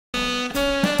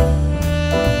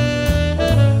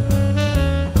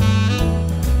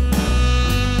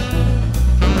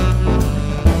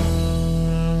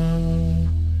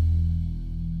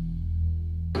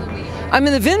I'm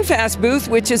in the VinFast booth,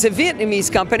 which is a Vietnamese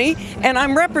company, and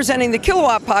I'm representing the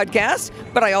Kilowatt podcast,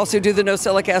 but I also do the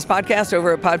NosillaCast podcast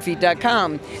over at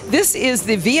podfeet.com. This is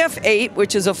the VF8,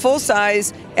 which is a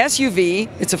full-size SUV.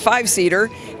 It's a 5-seater,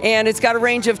 and it's got a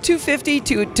range of 250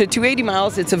 to 280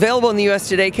 miles. It's available in the U.S.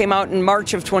 today, came out in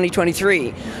March of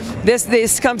 2023.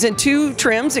 This comes in two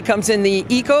trims. It comes in the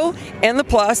Eco and the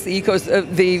Plus.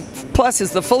 The Plus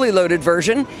is the fully loaded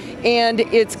version, and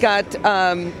it's got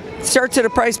starts at a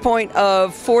price point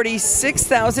of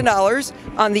 $46,000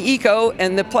 on the Eco,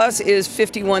 and the Plus is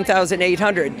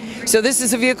 $51,800. So this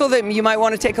is a vehicle that you might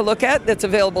want to take a look at that's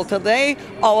available today,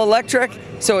 all electric,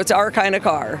 so it's our kind of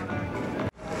car.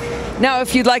 Now,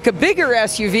 if you'd like a bigger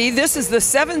SUV, this is the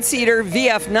 7-seater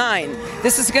VF9.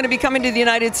 This is going to be coming to the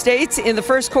United States in the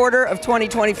first quarter of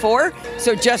 2024,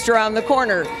 so just around the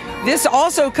corner. This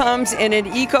also comes in an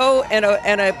Eco and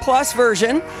a Plus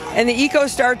version, and the Eco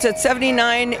starts at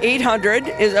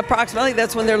 $79,800 is approximately,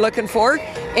 that's when they're looking for,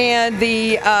 and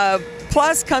the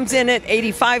Plus comes in at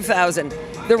 $85,000.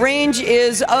 The range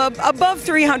is above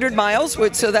 300 miles,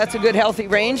 so that's a good healthy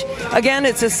range. Again,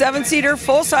 it's a 7-seater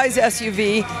full-size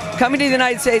SUV coming to the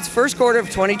United States first quarter of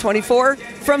 2024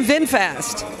 from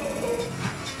VinFast.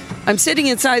 I'm sitting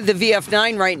inside the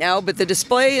VF9 right now, but the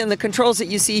display and the controls that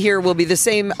you see here will be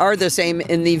are the same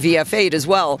in the VF8 as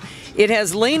well. It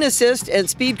has lane assist and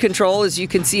speed control, as you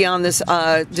can see on this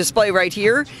display right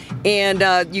here, and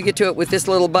you get to it with this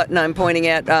little button I'm pointing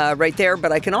at right there,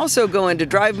 but I can also go into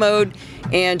drive mode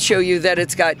and show you that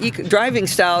it's got driving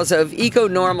styles of Eco,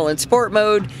 Normal, and Sport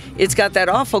mode. It's got that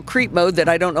awful creep mode that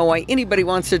I don't know why anybody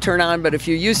wants to turn on, but if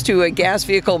you're used to a gas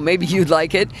vehicle, maybe you'd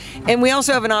like it. And we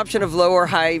also have an option of low or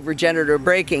high regenerative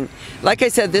braking. Like I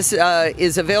said, this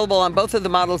is available on both of the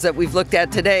models that we've looked at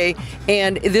today,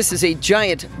 and this is a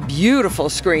giant, beautiful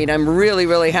screen. I'm really,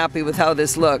 really happy with how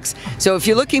this looks. So if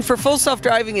you're looking for full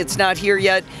self-driving, it's not here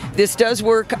yet. This does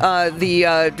work,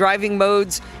 the driving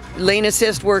modes. Lane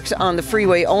assist works on the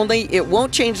freeway only. It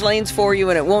won't change lanes for you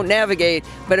and it won't navigate,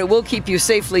 but it will keep you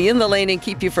safely in the lane and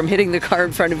keep you from hitting the car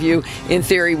in front of you. In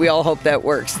theory, we all hope that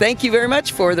works. Thank you very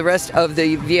much for the rest of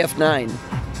the VF9.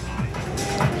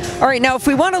 All right, now if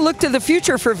we want to look to the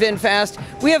future for VinFast,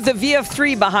 we have the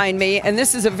VF3 behind me, and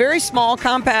this is a very small,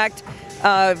 compact,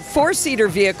 4-seater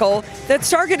vehicle that's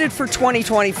targeted for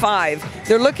 2025.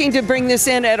 They're looking to bring this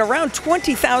in at around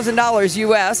 $20,000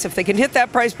 US. If they can hit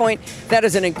that price point, that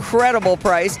is an incredible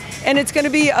price. And it's going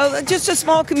to be just a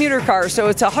small commuter car, so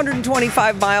it's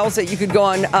 125 miles that you could go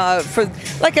on for,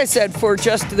 like I said, for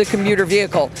just the commuter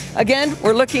vehicle. Again,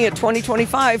 we're looking at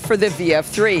 2025 for the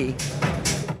VF3.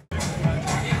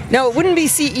 Now, it wouldn't be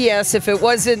CES if it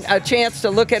wasn't a chance to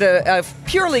look at a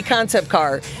purely concept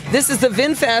car. This is the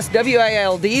VinFast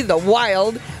WILD, the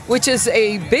Wild, which is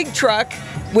a big truck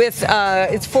with,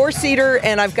 it's 4-seater,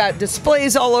 and I've got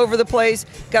displays all over the place.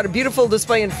 Got a beautiful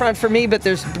display in front for me, but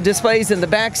there's displays in the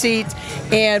back seats,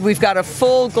 and we've got a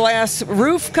full glass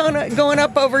roof going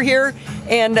up over here.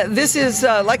 And this is,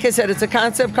 like I said, it's a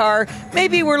concept car.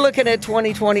 Maybe we're looking at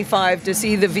 2025 to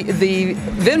see the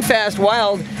VinFast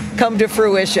Wild come to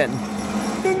fruition.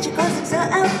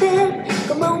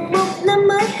 Có mong một năm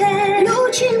mới hè, lũ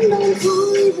chim non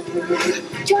vui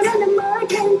cho nó năm mới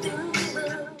thêm tươi.